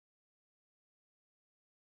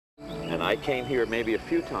And I came here maybe a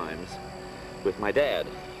few times with my dad.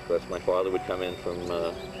 Because my father would come in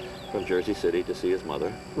from Jersey City to see his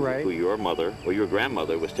mother, right. who your mother, or your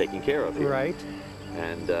grandmother, was taking care of here. Right.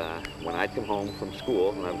 And when I'd come home from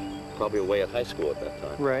school, and I was probably away at high school at that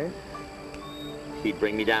time, right. he'd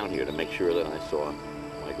bring me down here to make sure that I saw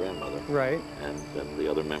my grandmother. Right. And the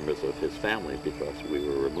other members of his family, because we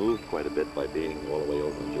were removed quite a bit by being all the way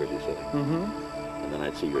over in Jersey City. Mm-hmm. And then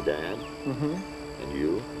I'd see your dad, mm-hmm. and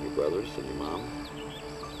you, and your brothers, and your mom.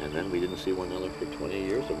 And then we didn't see one another for 20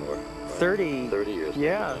 years or more. Right? 30 years.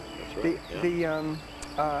 Yeah. That's right.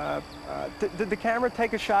 Did the camera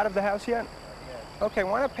take a shot of the house yet? Okay,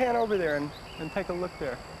 why not pan over there and take a look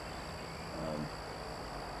there?